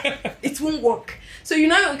 It won't work. So you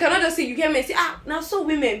cannot just say you can say now so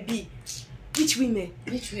women be. Which women?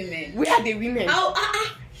 Which women? Where are the women?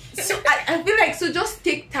 So I feel like so just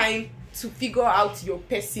take time to figure out your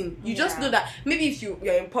person. You just Yeah. know that maybe if you're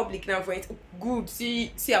in public now, for instance, good.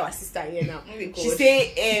 See our sister here now. Oh my She God.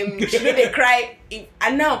 say she know they cry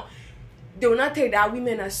and now they will not tell you that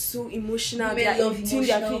women are so emotional. Women They are love in tune,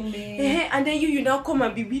 they are emotional feel- men. and then you now come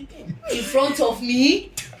and be weeping. In front of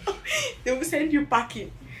me. They will send you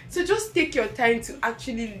packing. So just take your time to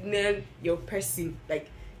actually learn your person. Like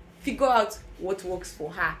figure out what works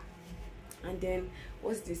for her. And then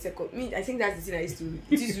what's the second? Me, I think that's the thing I used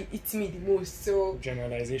to eat me the most. So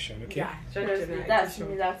Generalization, okay? yeah, honestly, that's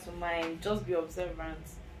similar to mine. Just be observant.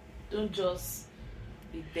 Don't just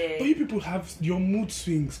be there. But you people have your mood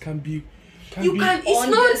swings can be. You can. It's not.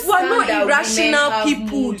 We're Understand not that irrational women have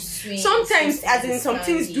people. mood swings. Sometimes, Just as in some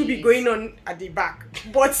things do be understand going on at the back,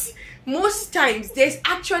 but most times there's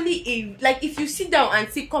actually a like if you sit down and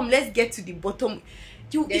say, "Come, let's get to the bottom."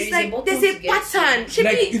 There It's is a like bottom there's to a get pattern. to.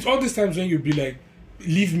 Like Shebi, it's all these times when you be like,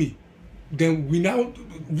 leave me. Then we now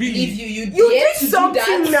really. Leave you. You you dare did to do something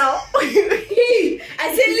that? now.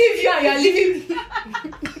 I said leave you and you're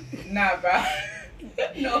leaving. Nah, bruh.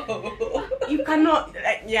 No. You cannot.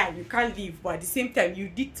 Like, yeah, you can't leave, but at the same time, you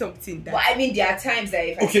did something that. But I mean, there are times that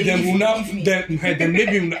if I Okay, say then leave we'll you, now leave me. then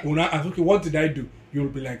maybe we'll now ask, okay, what did I do? you'll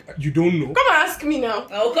be like, you don't know. Come and ask me now.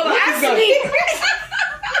 Oh, come on, What is ask me.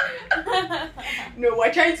 No,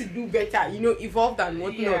 we're trying to do better, evolve and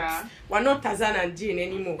whatnot. Yeah. We're not Tarzan and Jane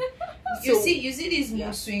anymore. You So- see this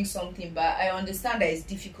mood swing something, but I understand that it's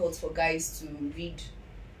difficult for guys to read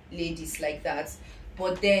ladies like that.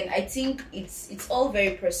 But then I think it's all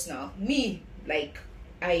very personal. Me, like,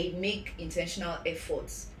 I make intentional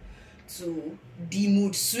efforts to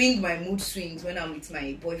swing my mood swings when I'm with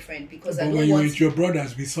my boyfriend, because I But don't when you're want. with your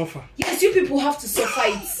brothers, we suffer. Yes, you people have to suffer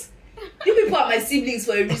it. You people are my siblings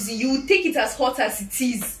for a reason. You take it as hot as it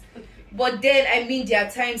is. But then, I mean, there are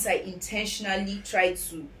times I intentionally try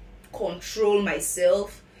to control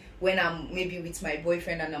myself when I'm maybe with my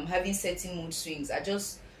boyfriend and I'm having certain mood swings. I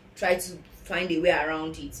just try to find a way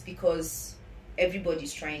around it, because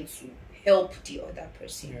everybody's trying to help the other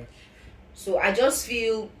person. Yeah. So I just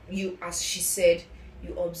feel you, as she said,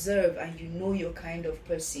 you observe and you know your kind of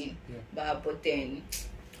person. Yeah. But then,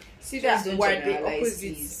 See, Please that don't we're the generalize, opposites.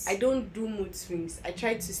 please. I don't do mood swings. I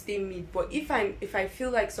try to stay mid. But if I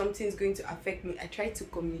feel like something is going to affect me, I try to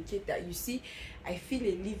communicate that. You see, I feel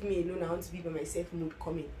a leave me alone, I want to be by myself mood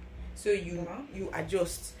coming. So you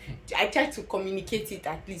adjust. I try to communicate it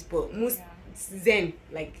at least, but most zen,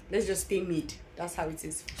 like, let's just stay mid. That's how it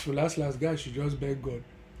is. So last guy should just beg God.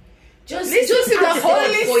 just Listen to the ask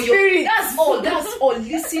Holy God for Spirit. That's all.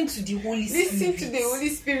 Listen to the Holy Spirit. Listen to the Holy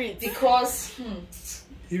Spirit. Because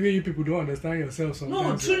Even you people don't understand yourself no,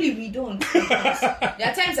 sometimes. truly we don't. There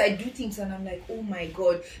are times I do things and I'm like, oh my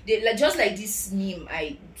God. Just like this meme,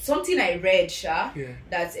 something I read, Sha, Yeah.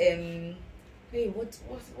 that hey,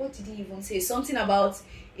 what did he even say? Something about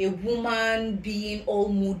a woman being all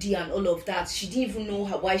moody and all of that. She didn't even know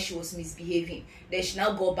why she was misbehaving. Then she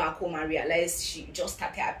now got back home and realized she just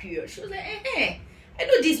started her period. She was like, I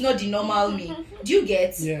know this is not the normal me. Do you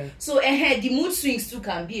get? Yeah. So the mood swings too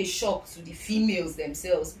can be a shock to the females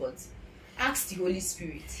themselves, but ask the Holy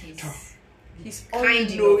Spirit. He's kind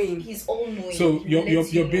all-knowing. enough. He's all knowing. So He your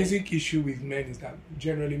lets you know. basic issue with men is that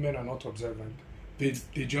generally men are not observant. They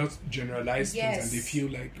just generalize things and they feel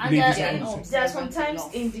like And ladies they are are not. opposite. they are Observant sometimes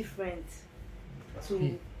enough. indifferent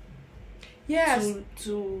to Yes.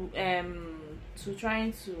 to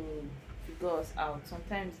trying to figure us out.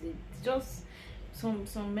 Sometimes they just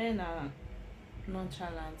some men are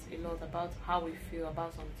nonchalant a lot about how we feel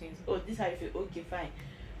about some things. Oh, this how you feel, okay, fine.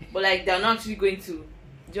 But like they're not actually going to,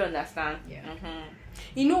 do you understand? Yeah.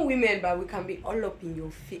 Women, but we can be all up in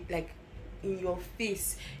your face, like in your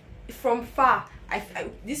face from far.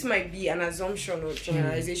 This might be an assumption or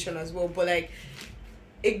generalization as well, but like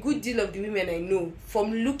a good deal of the women I know,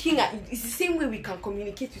 from looking at it's the same way we can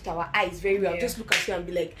communicate with our eyes very well. Yeah. Just look at you and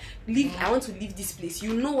be like, leave. I want to leave this place.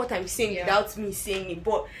 You know what I'm saying without me saying it.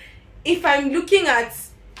 But if I'm looking at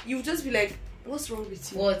you, just be like, what's wrong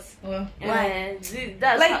with you? What? Well, Why?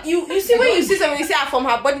 That's Like you see when you see something, you say, from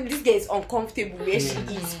her body, this girl is uncomfortable where she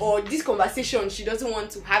is, or this conversation she doesn't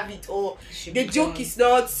want to have it, or should the be joke done. is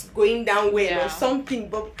not going down well, Yeah. or something.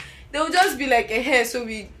 But they'll just be like, so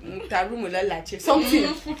we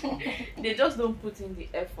something. they just don't put in the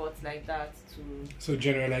effort like that to. So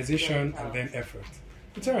generalization Yeah. and then effort.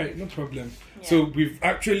 It's alright, no problem. Yeah. So we've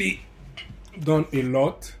actually done a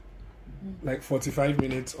lot, like 45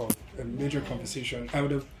 minutes of a major conversation. I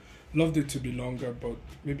would have loved it to be longer, but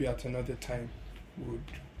maybe at another time we would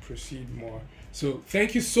proceed more. So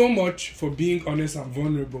thank you so much for being honest and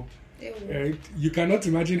vulnerable. Right? You cannot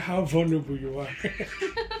imagine how vulnerable you are.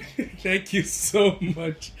 Thank you so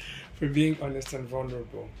much for being honest and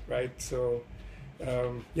vulnerable. Right? So,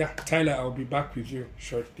 Tyler, I'll be back with you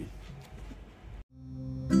shortly.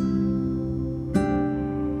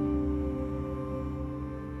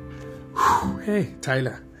 Hey,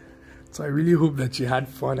 Tyler. So I really hope that you had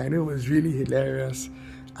fun. I know it was really hilarious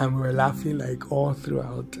and we were laughing like all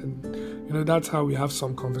throughout. And, that's how we have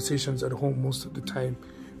some conversations at home most of the time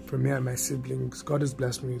for me and my siblings. God has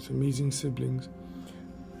blessed me with amazing siblings.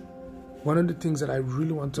 One of the things that I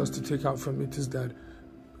really want us to take out from it is that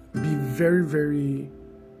be very, very,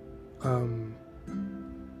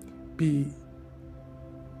 be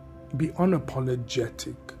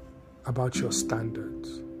unapologetic about your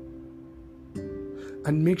standards.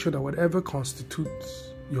 And make sure that whatever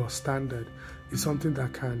constitutes your standard is something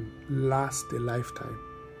that can last a lifetime.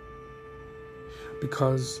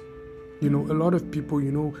 Because, a lot of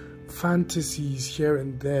people, fantasies here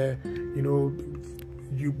and there,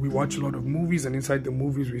 we watch a lot of movies, and inside the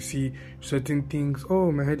movies we see certain things.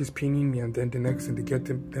 Oh, my head is pinging me, and then the next thing they get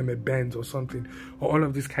them a Benz or something, or all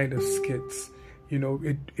of these kind of skits.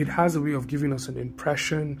 It has a way of giving us an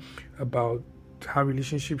impression about how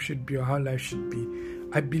relationships should be or how life should be.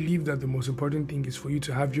 I believe that the most important thing is for you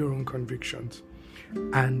to have your own convictions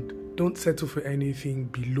And don't settle for anything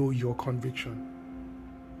below your conviction.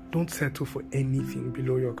 Don't settle for anything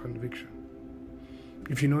below your conviction.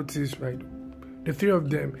 If you notice, right, the three of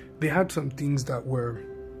them, they had some things that were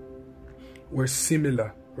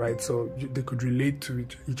similar, right? So they could relate to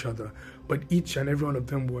each other. But each and every one of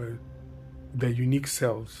them were their unique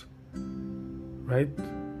selves, right?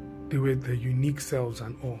 They were their unique selves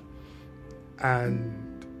and all.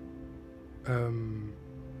 And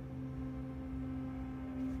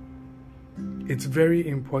it's very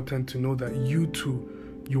important to know that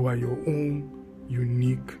you are your own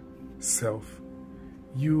unique self.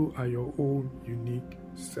 You are your own unique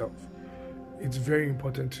self. It's very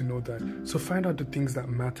important to know that. So find out the things that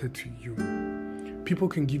matter to you. People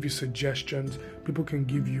can give you suggestions. People can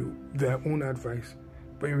give you their own advice.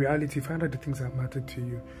 But in reality, find out the things that matter to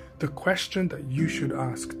you. The question that you should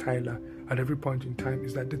ask, Tyler, at every point in time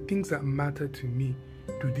is that the things that matter to me,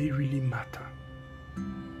 do they really matter?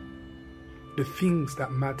 The things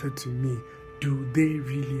that matter to me, do they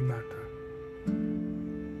really matter?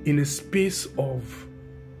 In a space of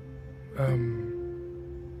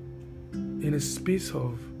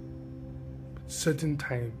certain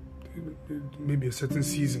time, maybe a certain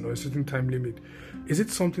season or a certain time limit, is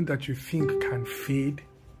it something that you think can fade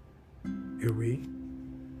away?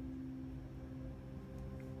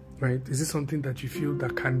 Right? Is it something that you feel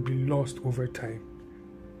that can be lost over time?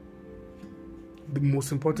 The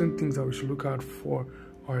most important things that we should look out for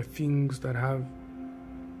are things that have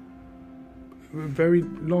very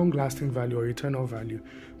long-lasting value or eternal value,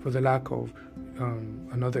 for the lack of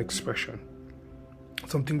another expression.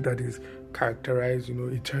 Something that is characterized,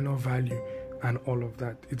 eternal value and all of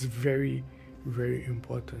that. It's very, very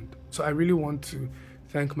important. So I really want to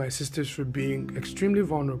thank my sisters for being extremely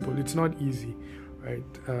vulnerable. It's not easy, right?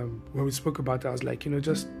 When we spoke about it, I was like,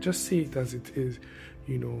 just say it as it is.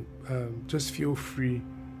 Just feel free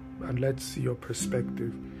and let's see your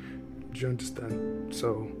perspective. Do you understand?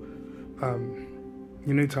 So,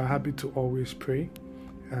 it's our habit to always pray,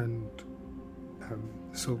 and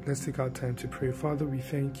so let's take our time to pray. Father, we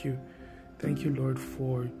thank you. Thank you, Lord,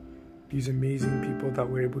 for these amazing people that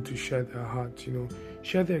were able to share their hearts,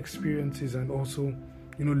 share their experiences, and also,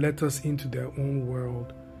 let us into their own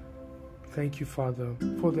world. Thank you, Father,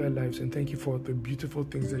 for their lives, and thank you for the beautiful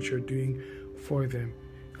things that you're doing for them.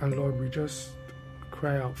 And Lord, we just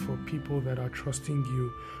cry out for people that are trusting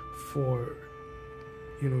you for,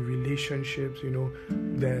 relationships,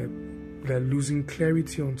 they're losing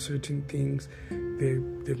clarity on certain things.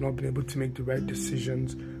 They've not been able to make the right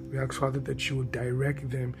decisions. We ask, Father, that you would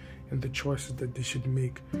direct them in the choices that they should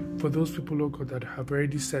make. For those people, oh God, that have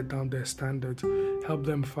already set down their standards, help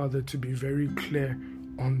them, Father, to be very clear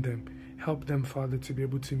on them. Help them, Father, to be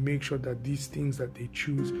able to make sure that these things that they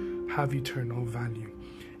choose have eternal value.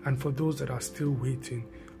 And for those that are still waiting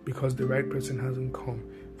because the right person hasn't come,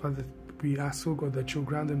 Father, we ask, oh God, that you'll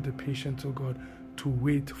grant them the patience, oh God, to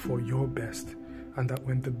wait for your best. And that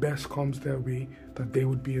when the best comes their way, that they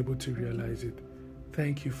would be able to realize it.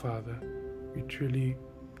 Thank you, Father. We truly,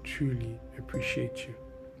 truly appreciate you.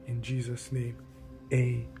 In Jesus' name,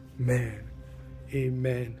 amen.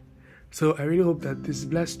 Amen. So I really hope that this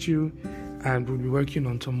blessed you, and we'll be working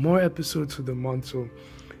on some more episodes for the month. So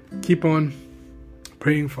keep on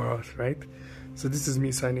praying for us, right? So this is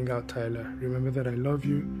me signing out, Tyler. Remember that I love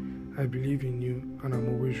you, I believe in you, and I'm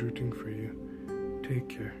always rooting for you. Take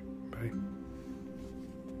care. Bye.